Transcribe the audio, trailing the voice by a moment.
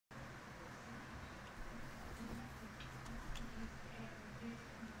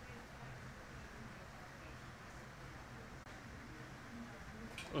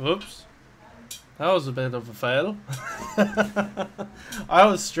Oops. That was a bit of a fail. I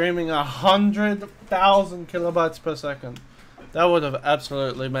was streaming 100,000 kilobytes per second. That would have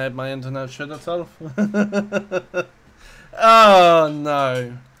absolutely made my internet shit itself. Oh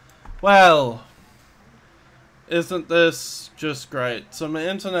no. Well, isn't this just great? So my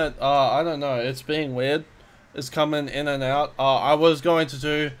internet, I don't know, it's being weird. It's coming in and out. I was going to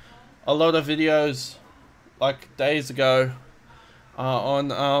do a lot of videos like days ago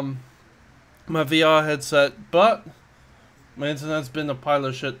on my VR headset, but my internet's been a pile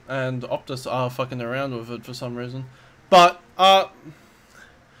of shit and Optus are fucking around with it for some reason. But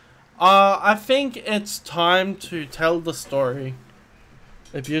I think it's time to tell the story,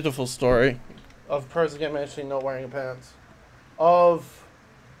 a beautiful story, of Prosegame actually not wearing pants, of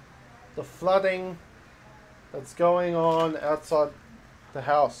the flooding that's going on outside the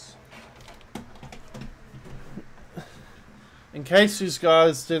house. In case you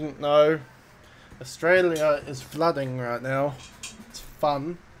guys didn't know, Australia is flooding right now. It's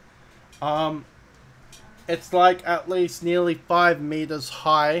fun. It's like at least nearly 5 meters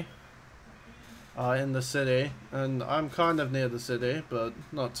high in the city, and I'm kind of near the city, but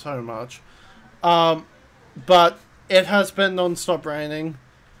not so much. But it has been non-stop raining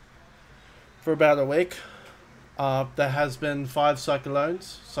for about a week. There has been 5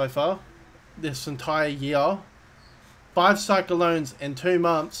 cyclones so far this entire year. 5 cyclones in 2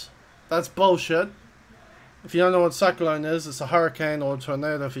 months. That's bullshit. If you don't know what cyclone is, it's a hurricane or a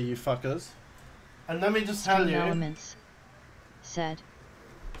tornado for you fuckers. And let me just tell you. Elements said.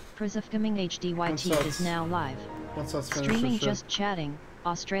 Prosofgaming HDYT is now live. Once that's finished, Streaming just chatting.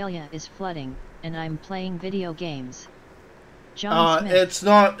 Australia is flooding, and I'm playing video games. John Smith. It's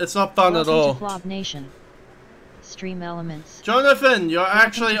not fun at all. To Flob Nation. Stream Elements. Jonathan, you're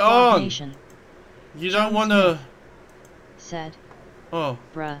actually on. Nation. You don't want to. Said. Oh.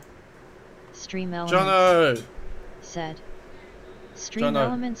 Bruh. Stream Elements. Jono. Said. Stream Jono.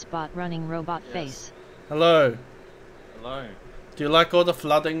 Elements bot running robot face. Hello. Hello. Do you like all the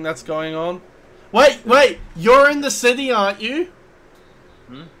flooding that's going on? Wait, you're in the city, aren't you?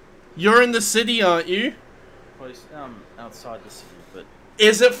 Hmm? You're in the city, aren't you? Well, outside the city, but...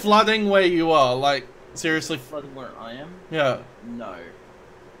 Is it flooding where you are? Like, seriously? Flooding where I am? Yeah. No.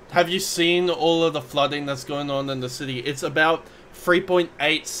 Have you seen all of the flooding that's going on in the city? It's about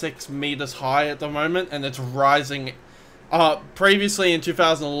 3.86 meters high at the moment, and it's rising. Previously in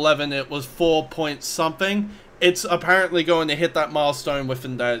 2011, it was 4 point something. It's apparently going to hit that milestone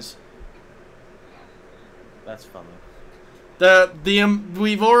within days. That's funny.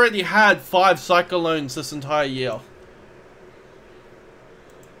 We've already had 5 cyclones this entire year,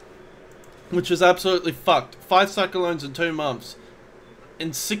 which is absolutely fucked. 5 cyclones in 2 months.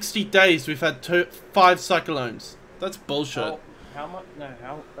 In 60 days, we've had 5 cyclones. That's bullshit. How much? No,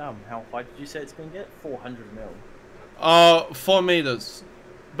 how high did you say it's going to get? 400 mil. 4 meters,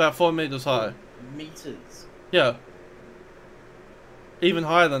 about 4 meters high. Meters. Yeah. Even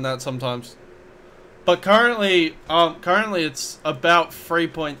higher than that sometimes. But currently it's about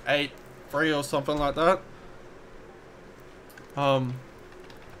 3.83 or something like that.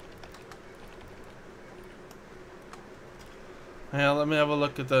 Yeah, let me have a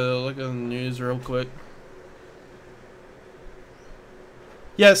look at the news real quick.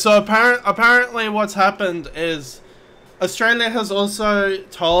 Yeah, so apparently what's happened is Australia has also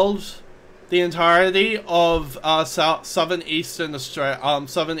told the entirety of southern-eastern Australia,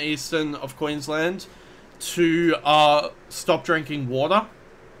 southern-eastern of Queensland, to stop drinking water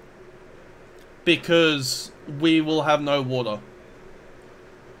because we will have no water.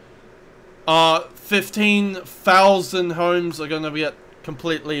 15,000 homes are going to be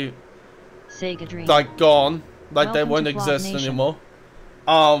completely like gone, like they won't exist anymore.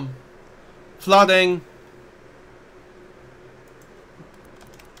 Flooding.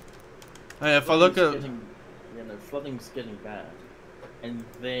 Hey, if I look at... flooding's getting bad. And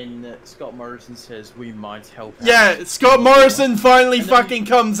then Scott Morrison says we might help out. Yeah, Scott Morrison finally fucking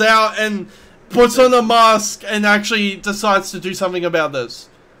comes out and puts on a mask and actually decides to do something about this.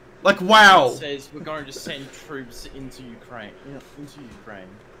 Like, wow. He says we're going to send troops into Ukraine.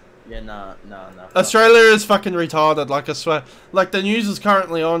 Yeah, nah. Australia is fucking retarded, like I swear. Like, the news is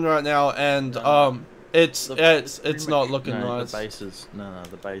currently on right now and, it's not looking nice.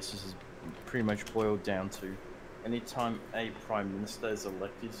 The basis is pretty much boiled down to anytime a prime minister is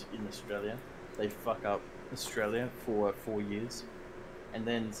elected in Australia, they fuck up Australia for 4 years, and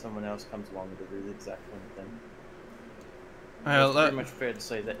then someone else comes along and they do the exact same thing. It's pretty much fair to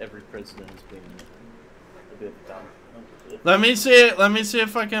say that every president has been a bit dumb. Let me see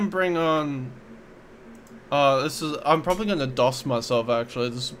if I can bring on I'm probably gonna DOS myself actually.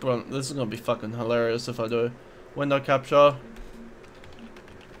 This is gonna be fucking hilarious if I do. Window capture.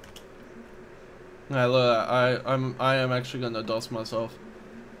 Yeah, look, I am actually gonna DOS myself.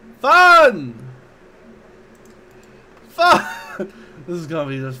 Fun! Fun! This is gonna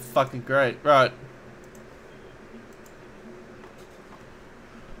be just fucking great. Right.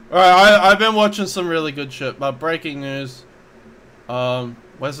 Alright, I've been watching some really good shit, but breaking news.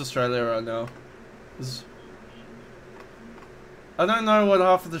 Where's Australia right now? I don't know what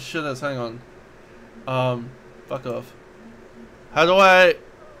half of the shit is, hang on. Fuck off. How do I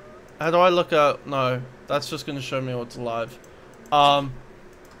look at, no, that's just gonna show me what's live. Oh,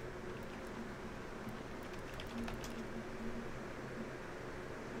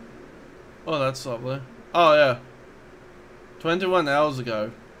 that's lovely. Oh yeah. 21 hours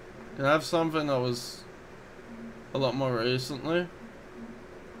ago. Can I have something that was a lot more recently?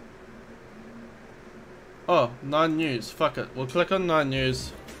 Oh, 9 News. Fuck it. We'll click on 9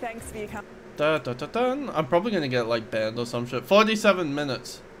 News. Thanks for your company. I'm probably gonna get like banned or some shit. 47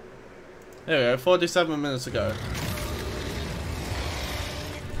 minutes. There we go. 47 minutes ago.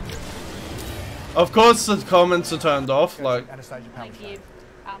 Of course, the comments are turned off. Like. Thank you.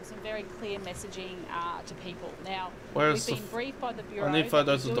 Some very clear messaging to people. Now, where's we've been briefed by the Bureau. I need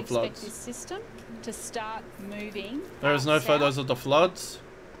photos of the floods. Expect this system to start moving. There is no south. photos of the floods.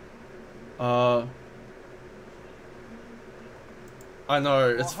 I know,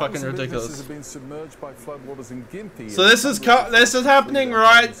 it's fucking ridiculous. Have been submerged by floodwaters in Gympie. So this is happening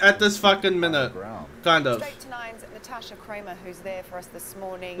right at this fucking minute, kind of. Straight to Nine's Natasha Kramer, who's there for us this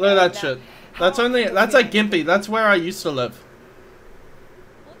morning. Look at that shit. That's at Gympie. That's where I used to live.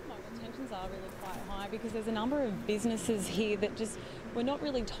 Well, at the moment, tensions are really quite high because there's a number of businesses here that just were not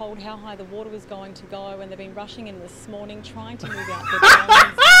really told how high the water was going to go, and they've been rushing in this morning trying to move out their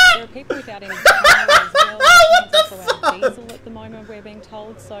homes. There are people without any power as well. There's also out diesel at the moment, we're being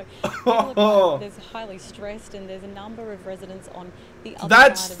told. So there's highly stressed, and there's a number of residents on the other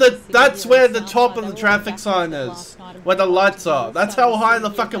side of the city. That's where the top of the traffic sign is, where the lights are. That's how high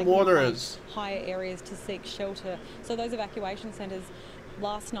the fucking water is. Higher areas to seek shelter. So those evacuation centres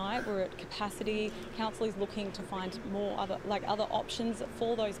last night were at capacity. Council is looking to find more other options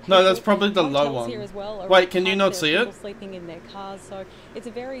for those people. No, that's probably the low one. Here as well. Wait, can you not see it? Sleeping in their cars, so it's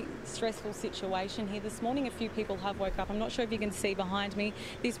a very stressful situation here. This morning, a few people have woke up. I'm not sure if you can see behind me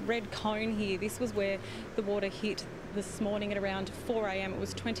this red cone here. This was where the water hit this morning at around 4 a.m. It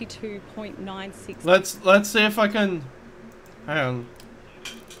was 22.96. Let's see if I can. Hang on.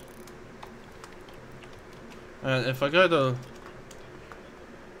 And if I go to.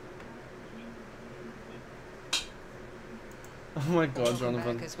 Oh my god,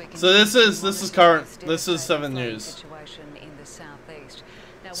 Jonathan. So this is current. This is 7 News.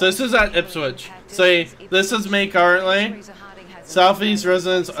 So this is at Ipswich. See, this is me currently. Southeast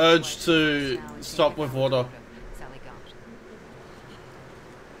residents urged to stop with water.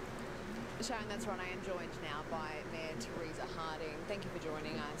 Sharon, that's right. I am joined now by Mayor Teresa Harding. Thank you for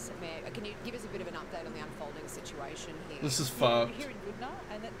joining us. Mayor, can you give us a bit of an update on the unfolding situation here? This is fucked. We're here in Goodna,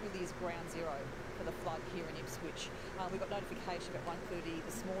 and that really is ground zero for the flood here in Ipswich. We got notification at 1:30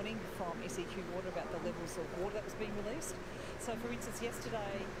 this morning from SEQ Water about the levels of water that was being released. So, for instance,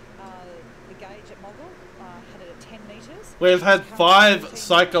 yesterday the gauge at Moggill had it at 10 metres. We've had 5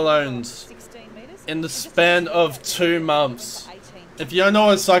 cyclones in the span of 2 months. If you don't know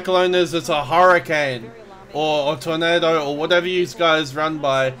what a cyclone is, it's a hurricane or a tornado or whatever you guys run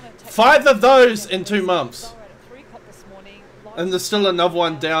by. 5 of those in 2 months. And there's still another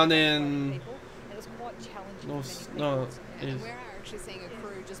one down in... No, and we're actually seeing a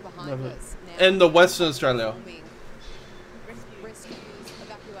crew just behind us now. In the Western Australia. Rescues,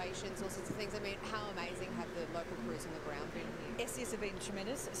 evacuations, all sorts of things. I mean, how amazing have the local crews on the ground been here? SES have been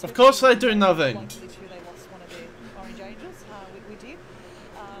tremendous. Of course they do nothing. They lost one of their Orange Angels. We did,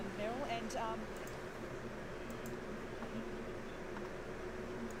 Meryl, and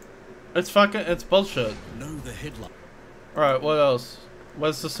it's bullshit. Know the headline. Alright, what else?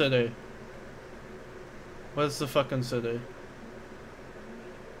 Where's the city? Where's the fucking city?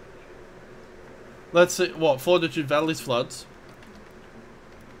 Let's see, what, Fortitude Valley's floods?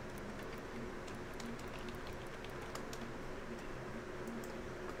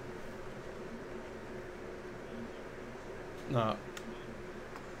 No.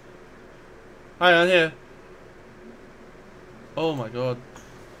 Hi, I'm here. Oh my god.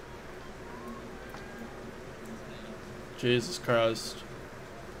 Jesus Christ.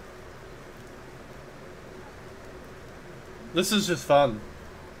 This is just fun.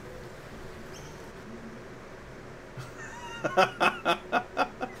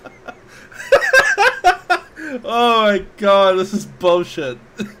 Oh my god, this is bullshit.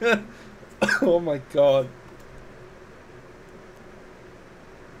 Oh my god.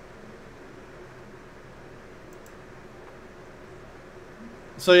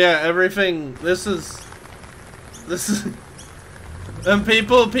 So yeah, everything, this is, and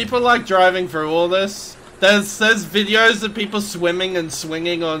people like driving through all this. There's videos of people swimming and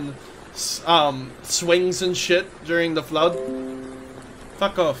swinging on, swings and shit during the flood.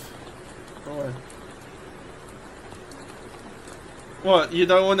 Fuck off. Go away. What, you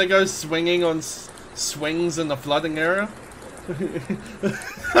don't want to go swinging on swings in the flooding area? Look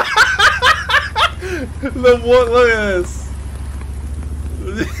at this.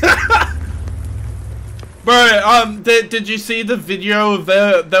 Bro, did you see the video of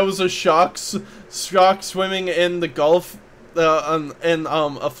there was a shark swimming in the Gulf, in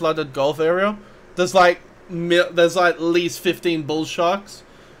a flooded Gulf area? There's like at least 15 bull sharks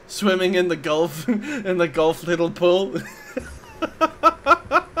swimming in the Gulf in the Gulf little pool.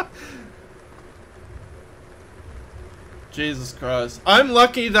 Jesus Christ. I'm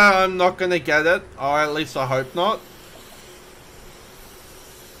lucky that I'm not gonna get it, or at least I hope not.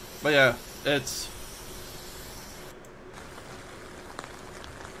 But yeah, it's...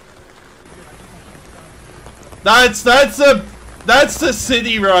 That's the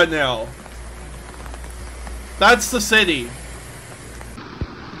city right now. That's the city.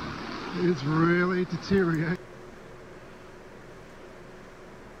 It's really deteriorating.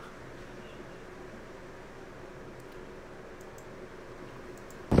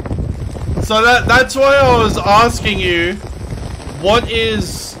 So that's why I was asking you,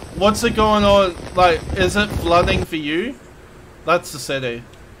 what's it going on, like, is it flooding for you? That's the city.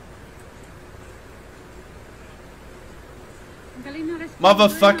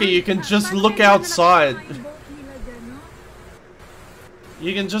 Motherfucker, you can just look outside.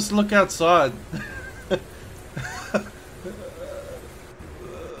 You can just look outside.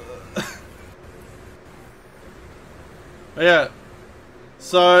 Yeah.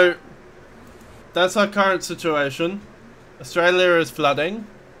 So, that's our current situation. Australia is flooding.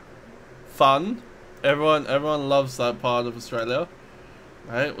 Fun. Everyone loves that part of Australia.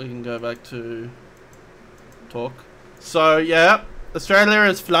 Right, we can go back to talk. So, yeah. Australia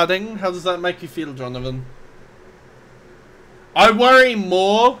is flooding. How does that make you feel, Jonathan? I worry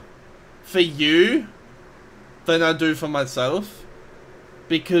more for you than I do for myself.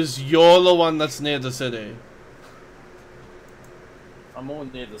 Because you're the one that's near the city. I'm more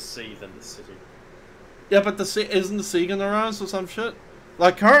near the sea than the city. Yeah, but isn't the sea gonna rise or some shit?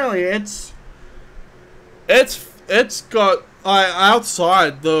 Like currently, it's got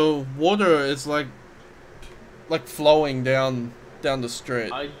outside the water is like flowing down the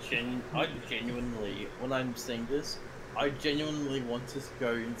street. I genuinely, when I'm saying this, I genuinely want to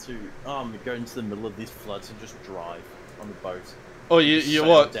go into the middle of these floods and just drive on the boat. Oh, you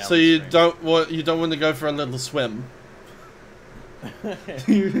what? So you don't want to go for a little swim?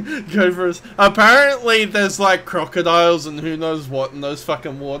 Go for apparently there's like crocodiles and who knows what in those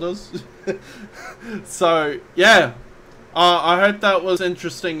fucking waters. So yeah, I hope that was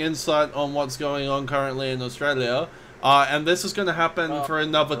interesting insight on what's going on currently in Australia, and this is going to happen for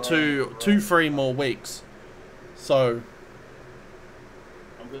another 2-3 more weeks. So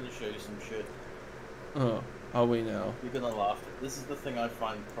I'm going to show you some shit. Oh, are we now? You're gonna laugh. This is the thing I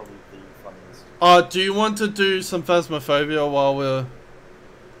find probably the funniest. Do you want to do some Phasmophobia while we're...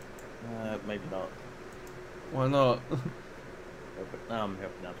 maybe not. Why not? I'm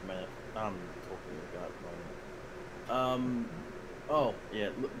helping out a minute. I'm talking about the moment. Oh, yeah,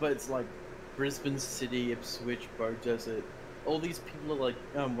 but it's like Brisbane City, Ipswich, Bow Desert. All these people are like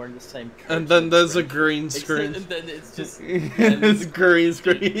wearing the same coat. And then there's a green screen. And then it's just... it's green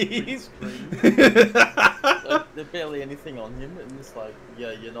screen. Like, there's barely anything on him, and it's like,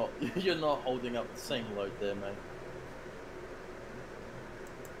 yeah, you're not holding up the same load there, mate.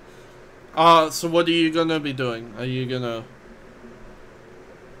 So what are you gonna be doing? Are you gonna...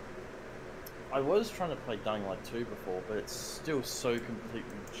 I was trying to play Dying Light 2 before, but it's still so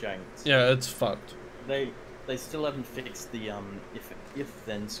completely janked. Yeah, it's fucked. They still haven't fixed the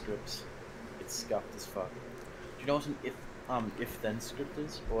if-then scripts. It's scuffed as fuck. Do you know what an if-then script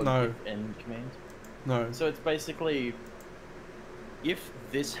is? Or no. An if-end command? No. So it's basically, if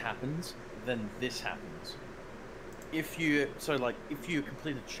this happens, then this happens. If you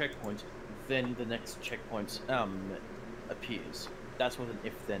complete a checkpoint, then the next checkpoint appears. That's what an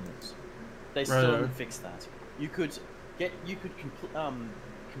if-then is. They still haven't fixed that. You could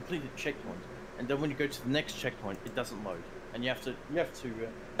complete a checkpoint, and then when you go to the next checkpoint, it doesn't load, and you have to.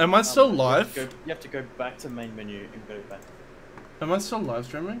 Am I still live? You have to go back to main menu and go back. Am I still live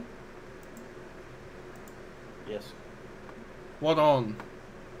streaming? Yes. What on?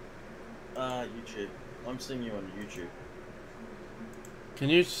 YouTube. I'm seeing you on YouTube. Can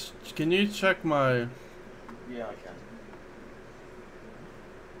you check my? Yeah, I can.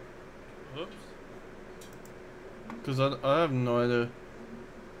 Oops. Because I have no idea.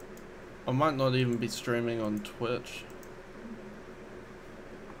 I might not even be streaming on Twitch.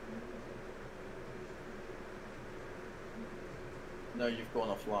 No, you've gone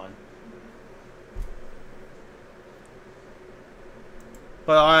offline.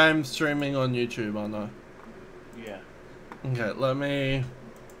 But I'm streaming on YouTube, aren't I? Yeah. Okay, let me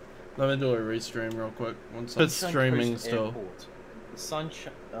do a restream real quick. Once it's streaming Coast still. Airport. The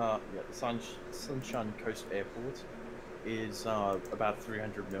Sunshine Coast Airport is about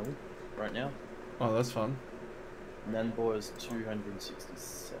 300 mil right now. Oh, that's fun. Nambour is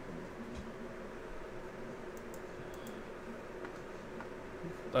 267.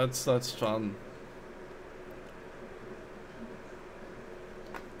 That's fun.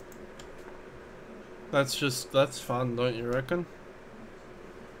 That's fun, don't you reckon?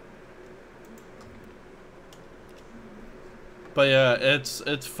 But yeah,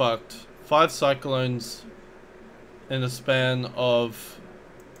 it's fucked. 5 cyclones in a span of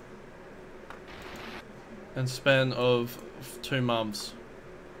 2 months.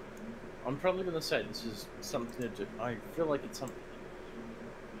 I'm probably gonna say this is something to do. I feel like it's something.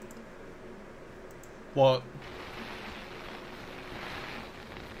 What?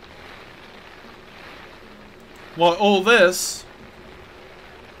 What, all this?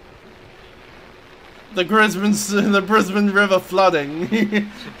 The Brisbane River flooding.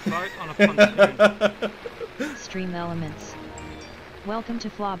 Stream elements. Welcome to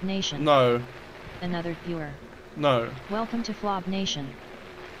Flob Nation. No. Another viewer. No. Welcome to Flob Nation.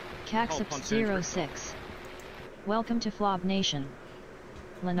 Caxup06. Welcome to Flob Nation.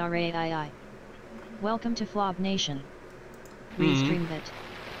 Lenare II. Welcome to Flob Nation. Restreambit.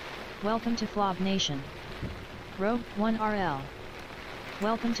 Welcome to Flob Nation. Rogue 1RL.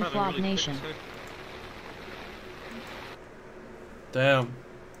 Welcome to Flob Nation. Damn.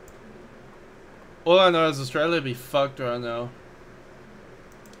 All I know is Australia be fucked right now.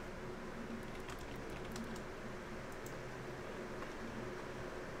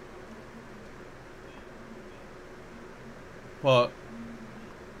 What?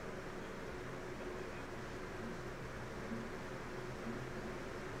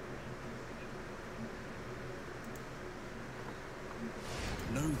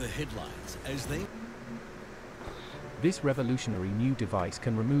 Know the headlines as they... This revolutionary new device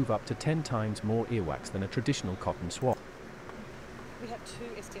can remove up to 10 times more earwax than a traditional cotton swab. We have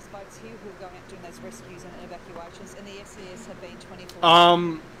 2 STS boats here who are going out doing those rescues and evacuations, and the SES have been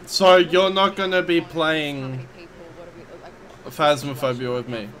 24. So you're not gonna be playing Phasmophobia with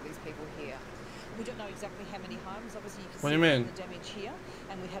me? We don't know exactly how many homes. Obviously, you can What do see you mean? the damage here,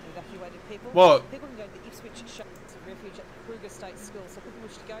 and we have evacuated people. What? People can go to the Ipswich Shelters of Refuge at the Kruger State School, so people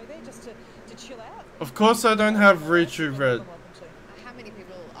wish to go there just to chill out. Of course I don't have Ritu Red. How many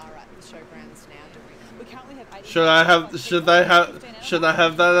people are at the showgrounds now doing it? We currently have 80. Should I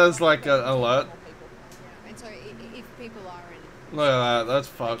have that as like an alert? Yeah. And so if people are in... Look at that, that's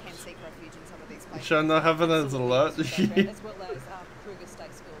fucked. Can seek refuge in some of these places. Should I not have it as an alert? As well as Kruger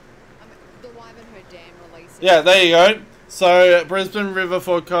State School. The Wivenhoe Dam release. Yeah, there you go. So Brisbane River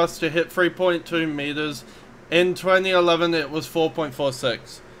forecast to hit 3.2 meters. In 2011 it was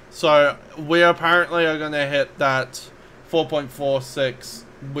 4.46. So we apparently are going to hit that 4.46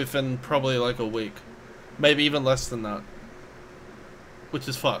 within probably like a week. Maybe even less than that. Which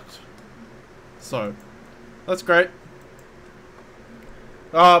is fucked. So that's great.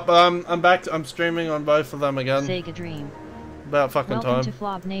 But I'm back I'm streaming on both of them again. Sega Dream. About fucking Welcome time. to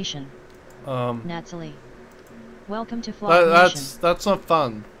Flob Nation. Natalie. Welcome to Flob Nation. That's not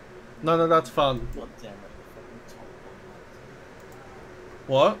fun. No, that's fun. God damn it.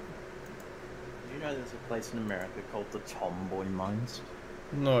 What? Do you know there's a place in America called the Tomboy Mines?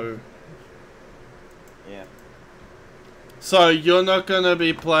 No. Yeah. So you're not gonna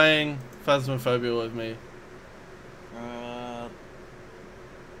be playing Phasmophobia with me? I'm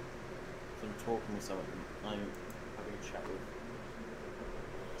talking with someone. I'm having a chat with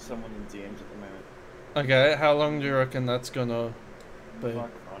someone in DMs at the moment. Okay, how long do you reckon that's gonna be?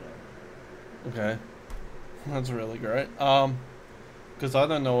 Fuck, I know. Okay. That's really great. Because I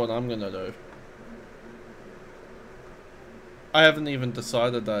don't know what I'm gonna do. I haven't even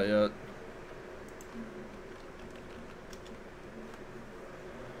decided that yet.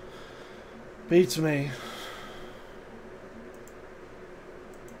 Beats me.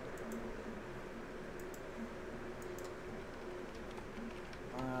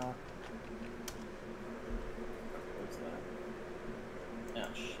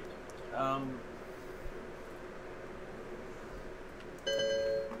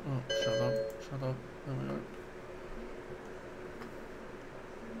 Oh, shut up. Shut up. There we go.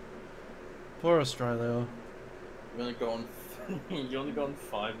 Poor Australia. You only go on. You only go on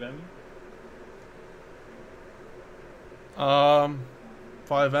 5M.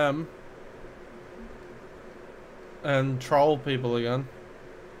 5M. And troll people again.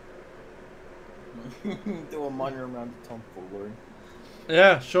 Do a minor amount of tomfoolery.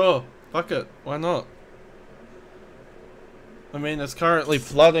 Yeah, sure. Fuck it. Why not? I mean, it's currently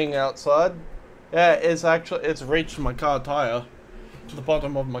flooding outside. Yeah, it's reached my car tire. The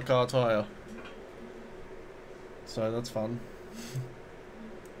bottom of my car tire. So that's fun.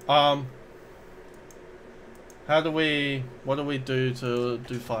 What do we do to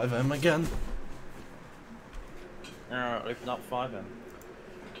do 5M again? Open up 5M.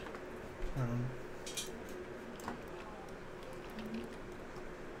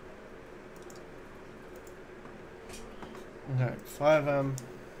 Okay, 5M.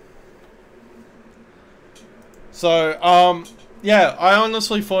 So, yeah, I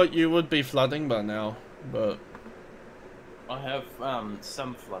honestly thought you would be flooding by now, but... I have,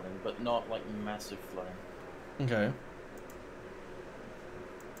 some flooding, but not, like, massive flooding. Okay.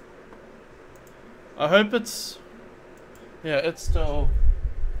 I hope it's... Yeah, it's still...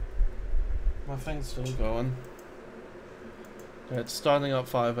 My thing's still going. Okay, it's starting up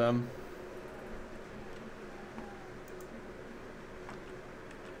 5M.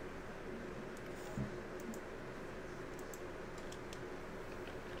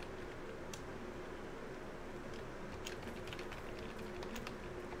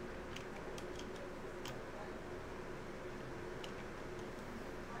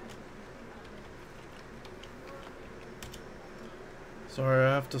 Sorry,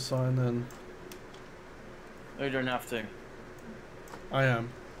 I have to sign in. No, you don't have to. I am.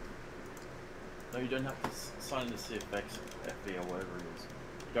 No, you don't have to sign the CFX, FB, or whatever it is.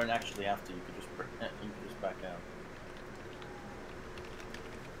 You don't actually have to. You could just back out.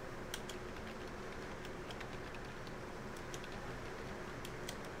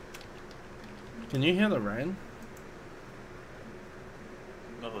 Can you hear the rain?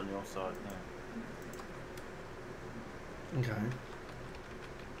 Not on your side, no. Okay.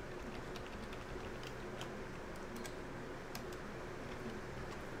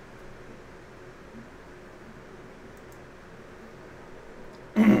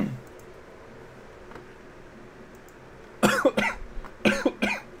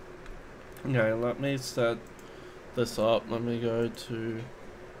 Okay, let me set this up. Let me go to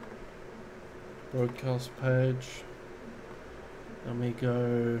broadcast page. Let me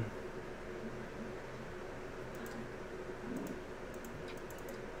go.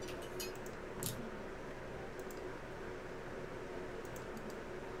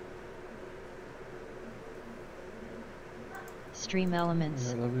 Stream Elements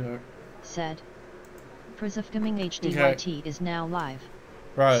Yeah, there we go. said. Prisofgaming HDYT is now live.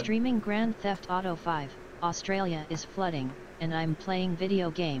 Right. Streaming Grand Theft Auto 5, Australia is flooding, and I'm playing video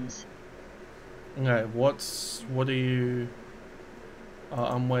games. Okay, what are you...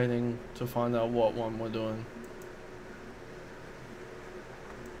 I'm waiting to find out what one we're doing.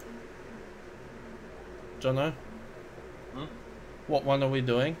 Jono? Hmm? What one are we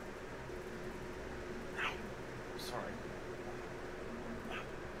doing? Sorry.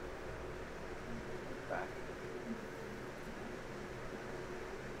 Back.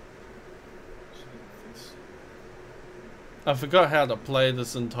 I forgot how to play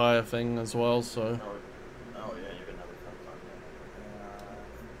this entire thing as well, so... Oh yeah, you're gonna have a fun time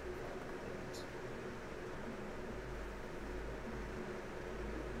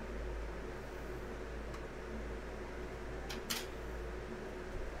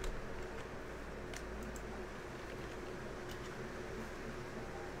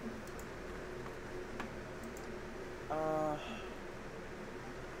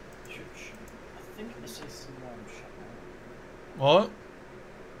I think it says someone shut down. What?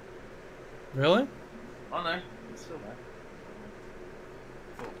 Really? Oh no, it's still there.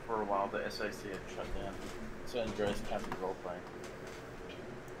 I thought for a while the SAC had shut down. So Andreas can't be roleplaying.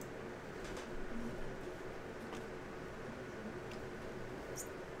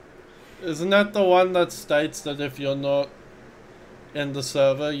 Isn't that the one that states that if you're not in the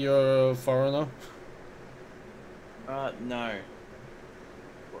server, you're a foreigner? No.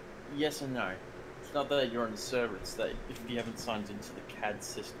 Yes and no. It's not that you're on the server, it's that if you haven't signed into the CAD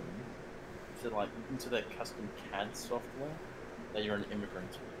system, into their custom CAD software, that you're an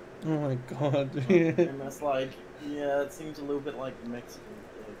immigrant. Oh my god. And that's like, yeah, it seems a little bit like Mexican.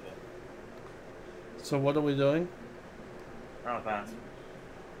 Okay. So what are we doing? Oh, that.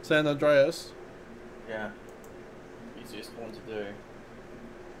 San Andreas? Yeah. Easiest one to do.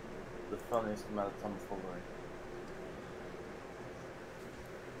 the funniest amount of tomfoolery.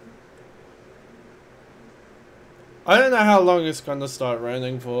 I don't know how long it's gonna start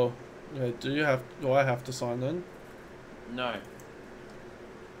raining for. Yeah, do I have to sign in? No.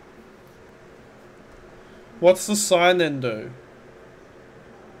 What's the sign in do?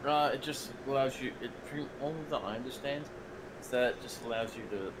 It just allows you, all that I understand is that it just allows you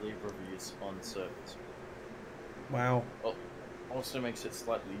to leave reviews on servers. Wow. Well, also makes it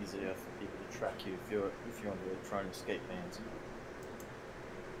slightly easier for people to track you if you're trying to escape bans.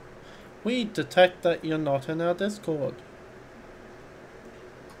 We detect that you're not in our Discord.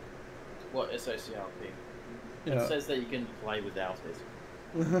 What, SOCRP? Yeah. It says that you can play without it.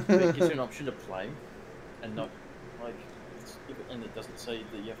 But it gives you an option to play, and not, like, and it doesn't say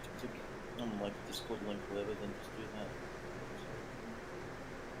that you have to click on, like, Discord link or whatever, then just do that.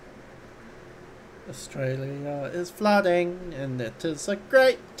 Australia is flooding, and it is a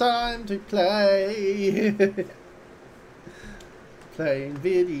great time to play. Playing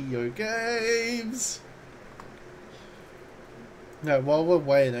video games. Now, while we're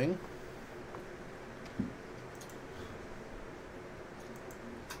waiting,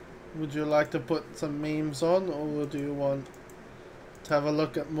 would you like to put some memes on, or do you want to have a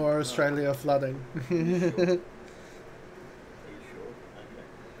look at more Australia flooding? Are you sure? Okay.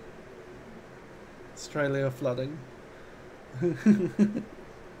 Australia flooding.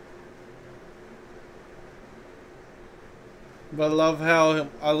 But I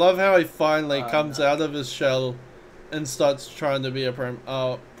love how he finally comes out of his shell and starts trying to be a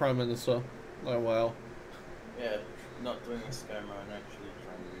prime minister. Oh wow. Yeah, not doing a scammer and actually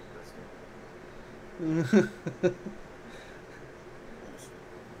trying to be president.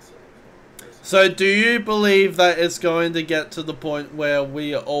 So do you believe that it's going to get to the point where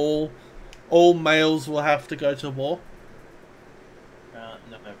we all males will have to go to war? No,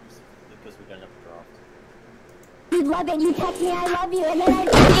 because we don't have a draft. You love it, you text me I love you, and then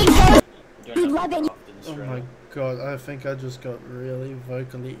I You love it. Oh my god, I think I just got really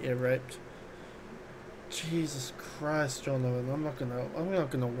vocally irate. Jesus Christ, Jonathan, I'm not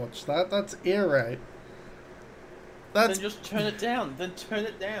gonna watch that. That's ear rape. Then just turn it down. Then turn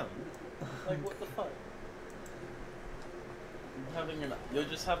it down. Like, what the fuck? You're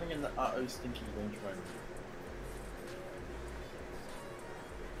just having an stinky winch moment.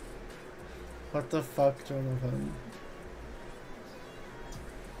 What the fuck, Jonathan?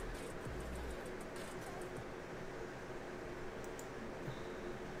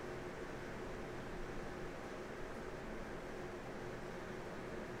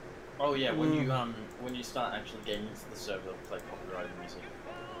 Oh yeah, when you start actually getting into the server to play copyrighted music.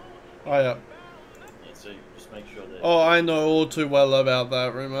 Oh yeah. Yeah, so just make sure that. Oh, I know all too well about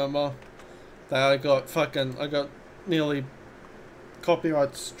that. Remember that I got nearly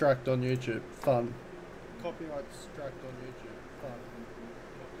copyright struck on YouTube. Fun. Copyright struck on YouTube. Fun.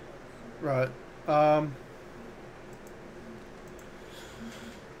 Right.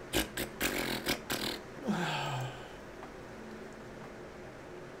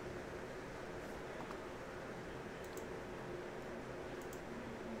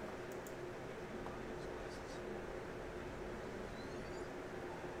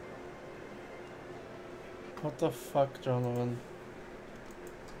 What the fuck, Jonathan?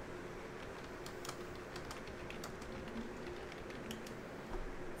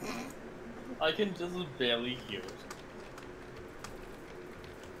 I can just barely hear it.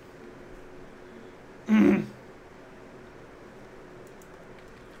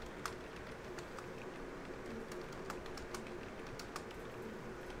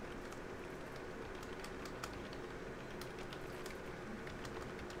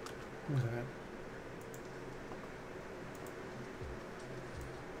 Okay.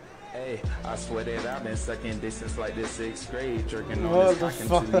 Hey, I swear that I've been sucking dick since like the 6th grade. Jerking on What this the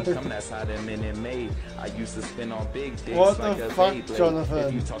cock until fuck? he come, that's how the minute made. I used to spin on big dicks What like the a fuck, Beyblade. Jonathan?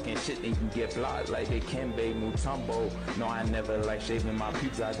 If you talking shit, then you get blocked like a Kenbei Mutombo. No, I never like shaving my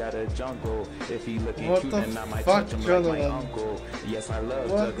pubes, I got a jungle. If he looking What cute, the then I might fuck, touch him Jonathan? like my uncle. Yes, I love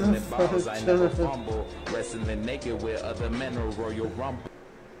What juggling the balls, fuck, I never Jonathan? fumble. Wrestling naked with other men or Royal Rumble.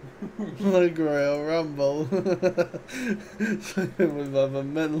 Like Royal Rumble. With other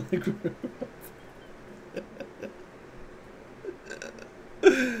men like Royal Rumble.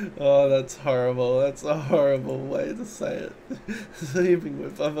 Oh, that's horrible. That's a horrible way to say it. Sleeping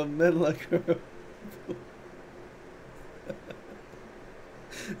with other men like Royal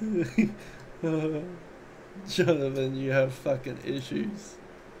Rumble. Jonathan, you have fucking issues.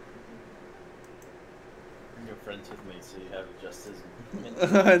 You're friends with me, so you have just as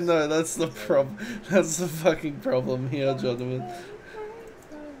many. I know, that's the problem. That's the fucking problem here, Jonathan.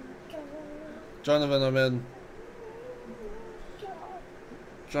 Jonathan, I'm in.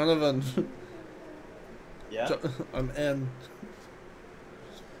 Jonathan. Yeah? I'm in.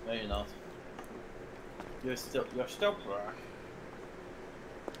 No, you're not. You're still black.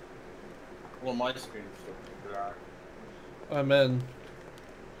 Well, my screen is still black. I'm in.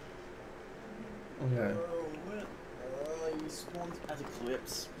 Okay. You spawned as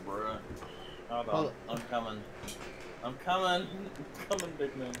Eclipse, bruh. Hold on, I'm coming. I'm coming,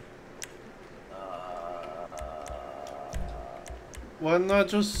 big man. Why not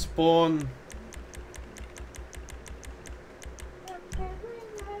just spawn?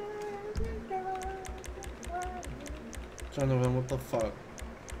 Jonathan, what the fuck?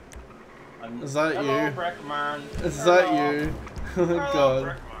 Is that Hello, you? Breckman. Is Hello. that you? Oh my Hello, god.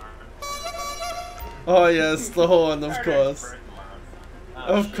 Breckman. Oh yes, the horn, of Hello, course. Breckman.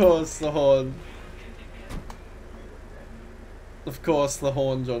 Oh, Of shit. course, the horn. Of course, the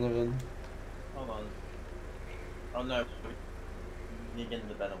horn, Jonathan. Hold on. Oh no. You're getting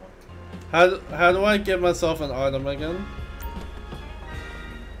the better one. How do I get myself an item again?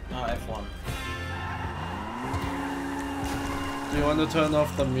 Oh, F1. Do you want to turn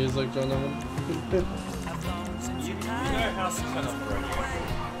off the music, Jonathan? You know how to turn off the radio.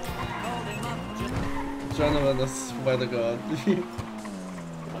 Jonathan, I swear to God.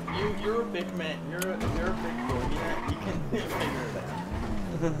 You're a big man. You're a big boy. You can figure it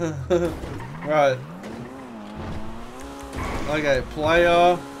out. Right. Okay,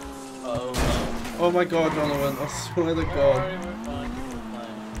 player. Oh my god, Jonathan, I swear to God.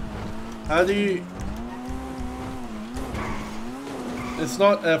 How do you... It's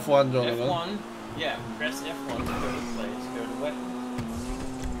not F1, Jonathan. F1? Yeah, press F1 to go to place, go to weapons.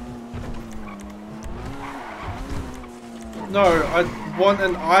 No, I want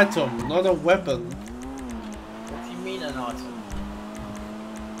an item, not a weapon. What do you mean an item?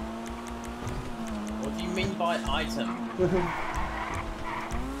 What do you mean by item?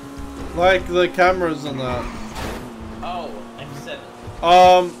 Like the cameras and that. Oh, F7.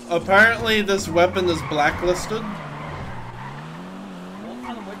 Apparently this weapon is blacklisted. What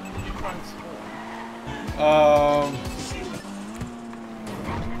kind of weapon did you try and spawn?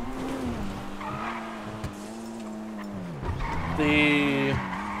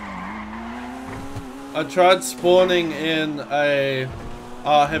 I tried spawning in a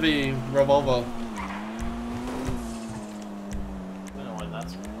heavy revolver. I don't know why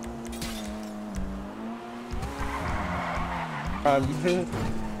that's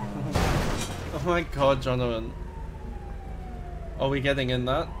Oh my god, Jonathan. Are we getting in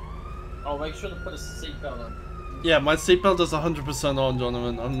that? Oh, make sure to put a seatbelt on. Yeah, my seatbelt is 100% on,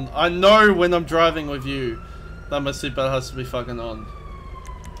 Jonathan. I know when I'm driving with you that my seatbelt has to be fucking on.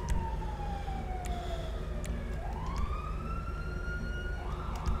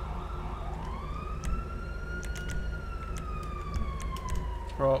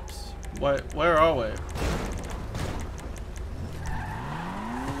 Props. Wait, where are we?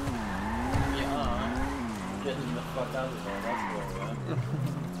 Getting the fuck out of there, that's where we're at.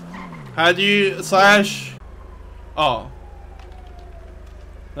 How do you slash? Oh.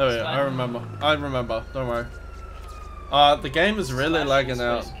 There we go, I remember. Don't worry. The game is really lagging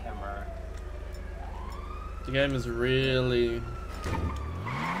out. The game is really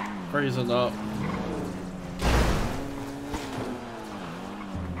freezing up.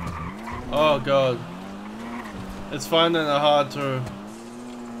 Oh god. It's finding it hard to...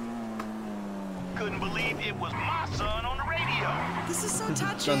 Couldn't believe it was my son on the radio. This is so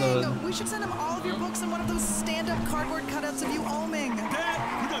touching. We should send him all of your books and one of those stand-up cardboard cutouts of you oming.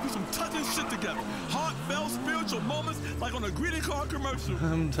 Dad, we gotta do some touching shit together. Heartfelt spiritual moments like on a greeting card commercial.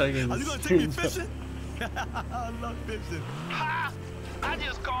 I'm taking... Are you gonna take me fishing? I love fishing. Ha! I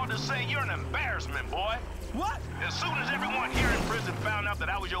just called to say you're an embarrassment, boy. What? As soon as everyone here in prison found out that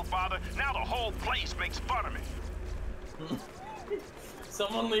I was your father, now the whole place makes fun of me.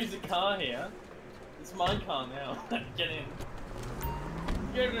 Someone leaves a car here. It's my car now. Get in.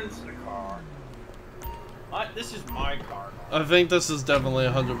 Get into the car. This is my car now. I think this is definitely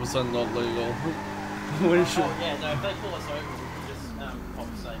 100% not legal. We should... Oh yeah, no, if they pull us over, we can just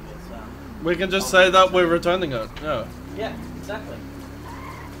compensate this. We can just say that we're returning it, yeah. Yeah, exactly.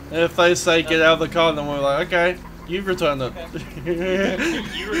 If they say get out of the car, then we're like, okay, you return it. Okay.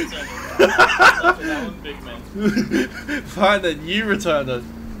 You return it. That was big man. Fine then, you return it.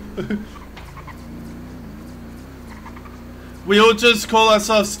 We'll just call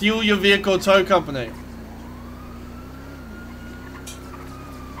ourselves Steal Your Vehicle Tow Company.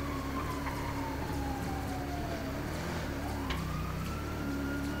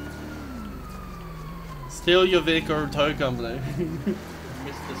 Steal Your Vehicle Tow Company.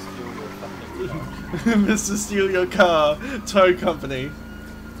 Mr. Mr. Steal Your Fucking Car. Mr. Steal Your Car Tow Company.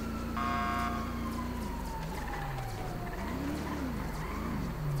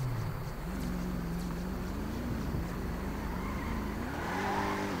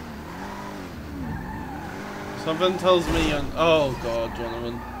 Something tells me, oh god,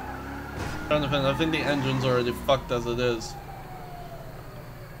 Jonathan. Jonathan, I think the engine's already fucked as it is.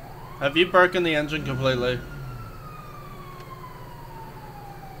 Have you broken the engine completely?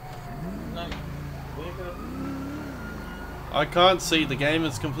 No. We're good. I can't see, the game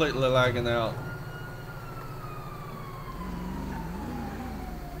is completely lagging out.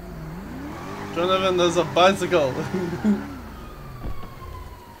 Jonathan, there's a bicycle!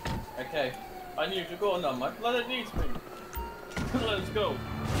 Okay, I need to go now, Mike. Let it needs me. Let's go.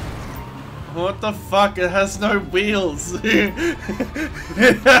 What the fuck? It has no wheels! It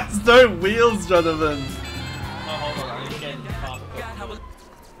has no wheels, Jonathan! Oh, hold on, I need to get in the car.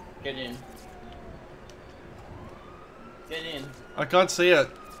 Get in. Get in. I can't see it.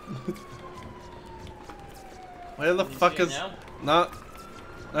 Where the fuck see it is... now? Nah.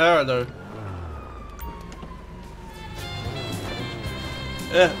 There I do.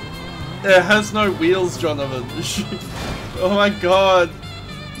 It has no wheels, Jonathan. Oh my god.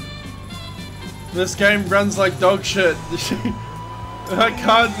 This game runs like dog shit. I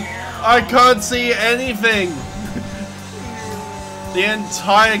can't see anything. The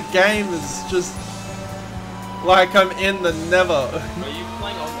entire game is just like I'm in the Nether. Are you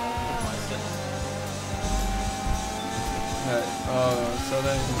playing on my settings?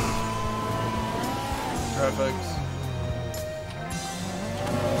 Settings. Graphics.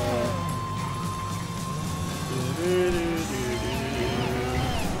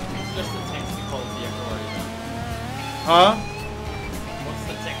 Just the texture quality I've already done. Huh? What's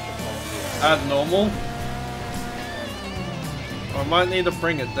the texture quality? At normal? I might need to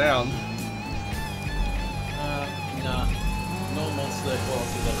bring it down. Nah. Normal's the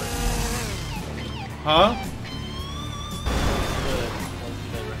quality they recommend. Huh? The quality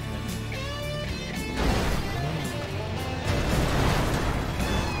they recommend.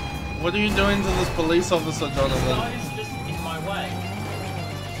 What are you doing to this police officer, Jonathan? This guy is just in my way.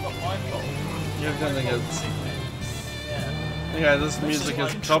 It's not my fault. You're gonna get... Yeah. Okay, this music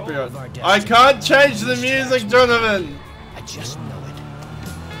is copyright. I can't change the music, Jonathan! I just know it.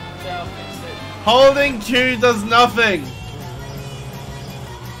 Yeah, I'll fix it. Holding Q does nothing!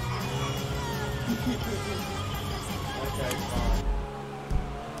 Okay, fine.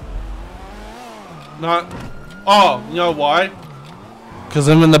 Not... Oh, you know why? Because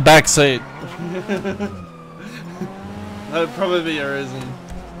I'm in the back seat. That would probably be a reason.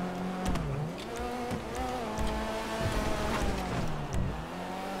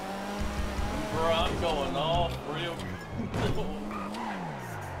 Bro, I'm going off real.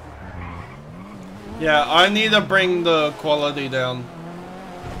 Yeah, I need to bring the quality down.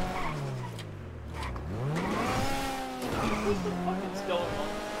 What the fuck is going on?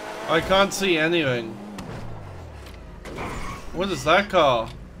 I can't see anything. What is that car?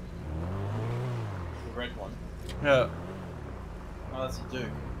 The red one. Yeah. Oh, that's a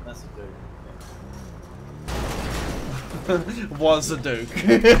Duke. That's a Duke. Was a Duke.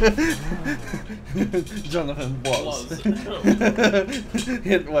 Jonathan was.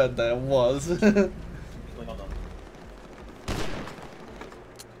 Hit word there, was.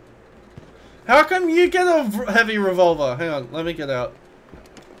 How come you get a heavy revolver? Hang on, let me get out.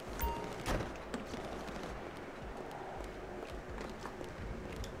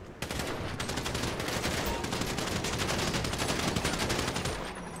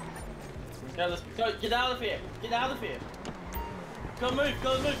 Go, let's go, get out of here! Get out of here! Go move,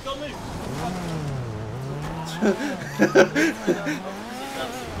 go move, go move!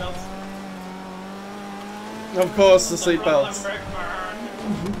 Of course, the seatbelts.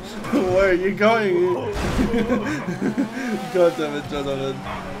 Where are you going? God damn it, Jonathan.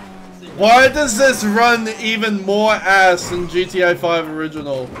 Why does this run even more ass than GTA 5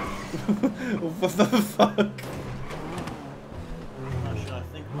 original? What the fuck? Actually, I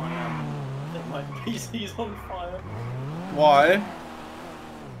think my PC's on fire. Why?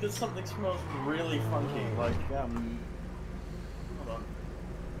 Because something smells really funky, like, hold on.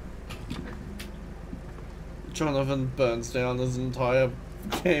 Jonathan burns down his entire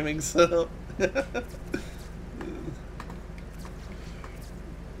gaming setup.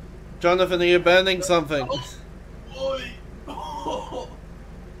 Jonathan, are you burning something?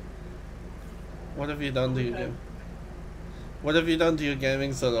 What have you done to your game? What have you done to your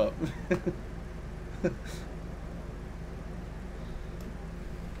gaming setup?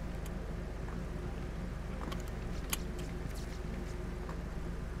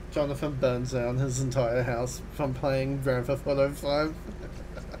 Jonathan burns down his entire house from playing Grand Theft Auto 5.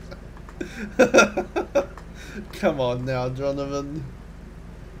 Come on now, Jonathan.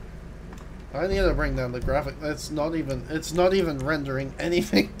 I need to bring down the graphic. It's not even rendering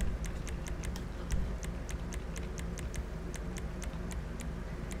anything.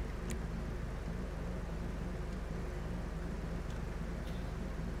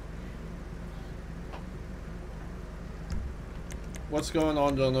 What's going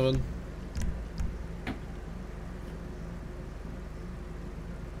on, Donovan?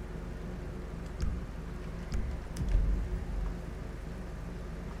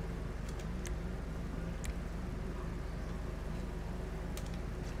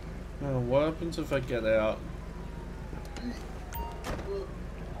 Oh, what happens if I get out?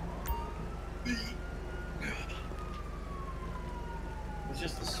 It's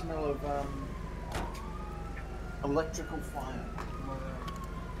just the smell of electrical fire.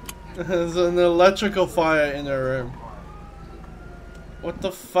 There's an electrical fire in her room. What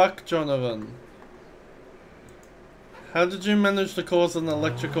the fuck, Jonathan? How did you manage to cause an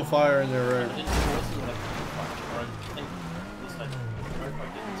electrical fire in your room? I didn't cause an electrical fire, or I think at least I hope I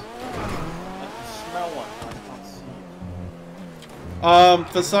didn't. I can smell one, but I can't see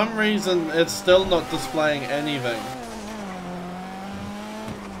it. For some reason, it's still not displaying anything.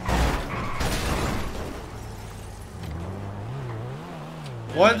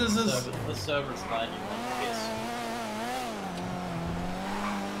 Why does this... The server's lagging like this.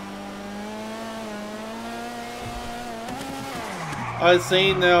 I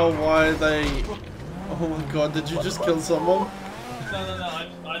see now why they... Oh my god, did you just kill someone? No, I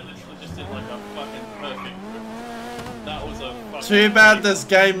literally just did like a fucking perfect whip. That was a fucking... Too bad this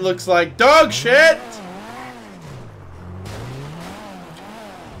game looks like dog shit!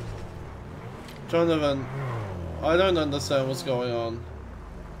 Jonathan, I don't understand what's going on.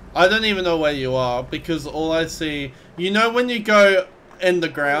 I don't even know where you are, because all I see... You know when you go in the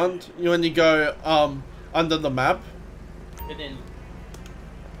ground? When you go, under the map? Get in.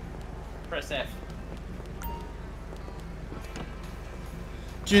 Press F.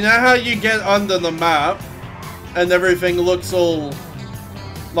 Do you know how you get under the map, and everything looks all,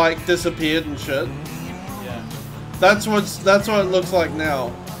 like, disappeared and shit? Yeah. That's what it looks like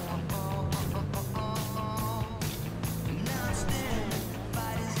now.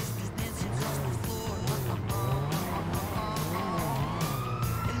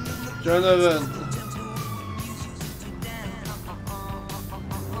 Jonathan,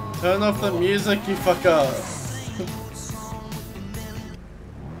 turn off the music, you fucker.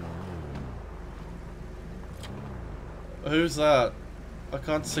 Who's that? I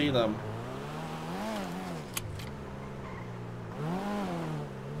can't see them.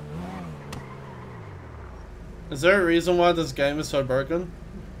 Is there a reason why this game is so broken?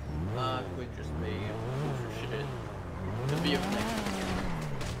 Could just be shit. Could be a connection.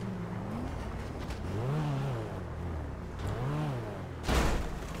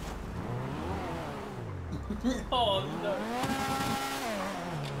 Oh no.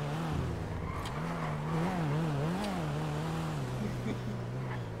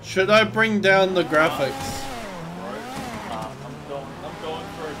 Should I bring down the graphics? I'm going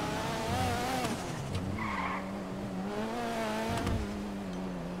for it.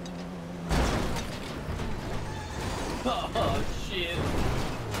 Oh shit.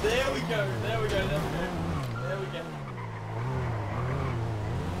 There we go.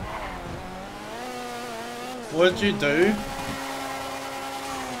 What did you do?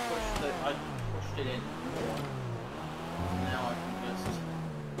 I pushed it in more. Now I can just...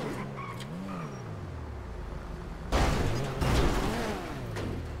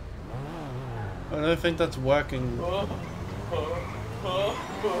 I don't think that's working.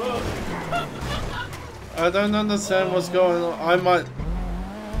 I don't understand what's going on. I might...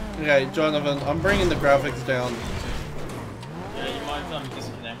 Okay, Jonathan, I'm bringing the graphics down. Yeah, you might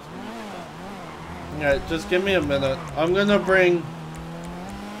disconnect. Yeah, just give me a minute. I'm gonna bring...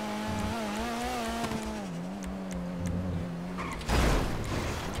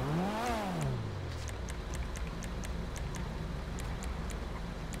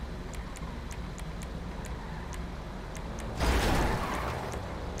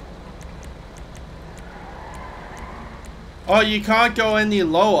 Oh, you can't go any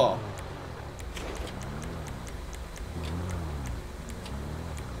lower.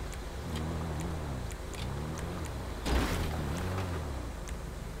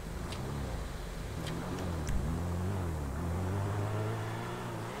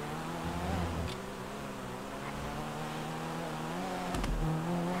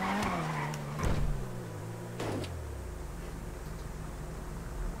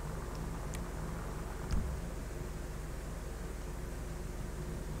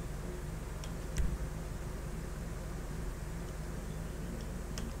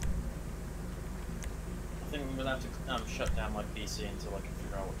 gonna have to shut down my PC until I can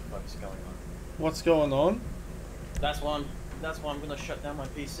figure out what the fuck's going on. What's going on? That's why I'm gonna shut down my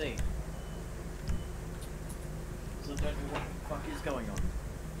PC. Because I don't know what the fuck is going on.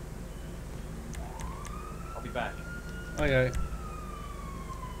 I'll be back. Okay.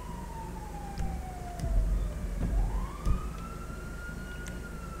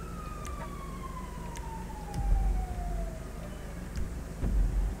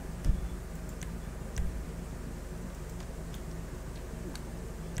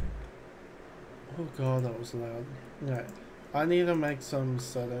 Oh god, that was loud. Yeah, I need to make some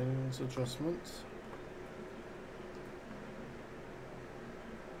settings adjustments.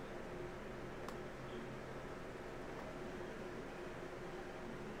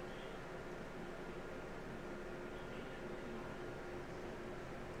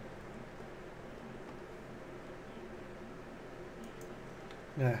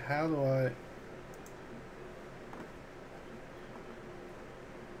 Now, how do I...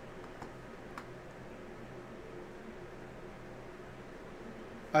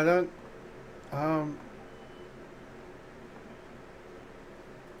 I don't, I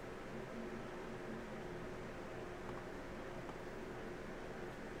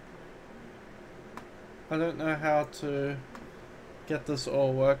don't know how to get this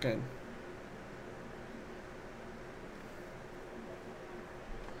all working.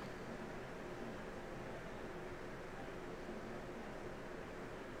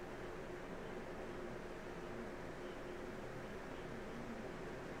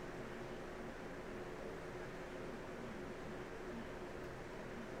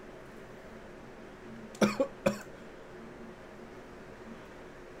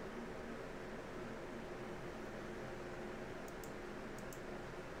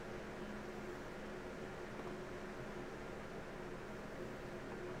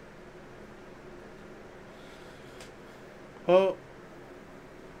 Oh.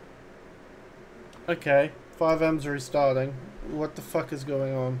 Okay, 5M's restarting. What the fuck is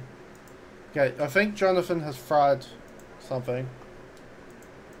going on? Okay, I think Jonathan has fried something.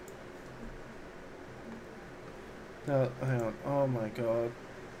 No, hang on. Oh my god.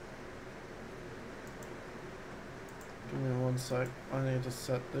 Give me 1 sec. I need to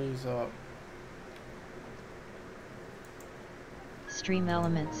set these up. Stream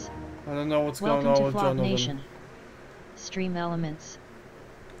Elements. I don't know what's Welcome going on to with Vlog Jonathan. Nation. Stream Elements.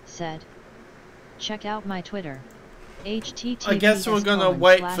 Said. Check out my Twitter. https I guess we're gonna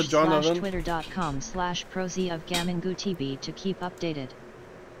wait for Jonathan. twitter.com/prosy of to keep updated.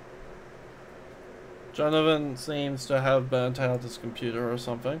 Jonathan seems to have burnt out his computer or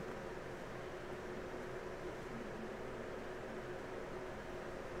something.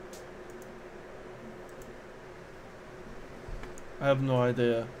 I have no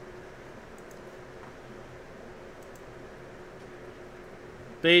idea.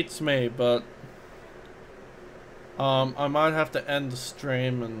 Beats me, but I might have to end the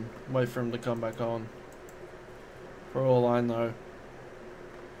stream and wait for him to come back on. For all I know.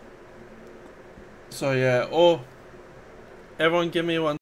 So yeah, everyone give me 1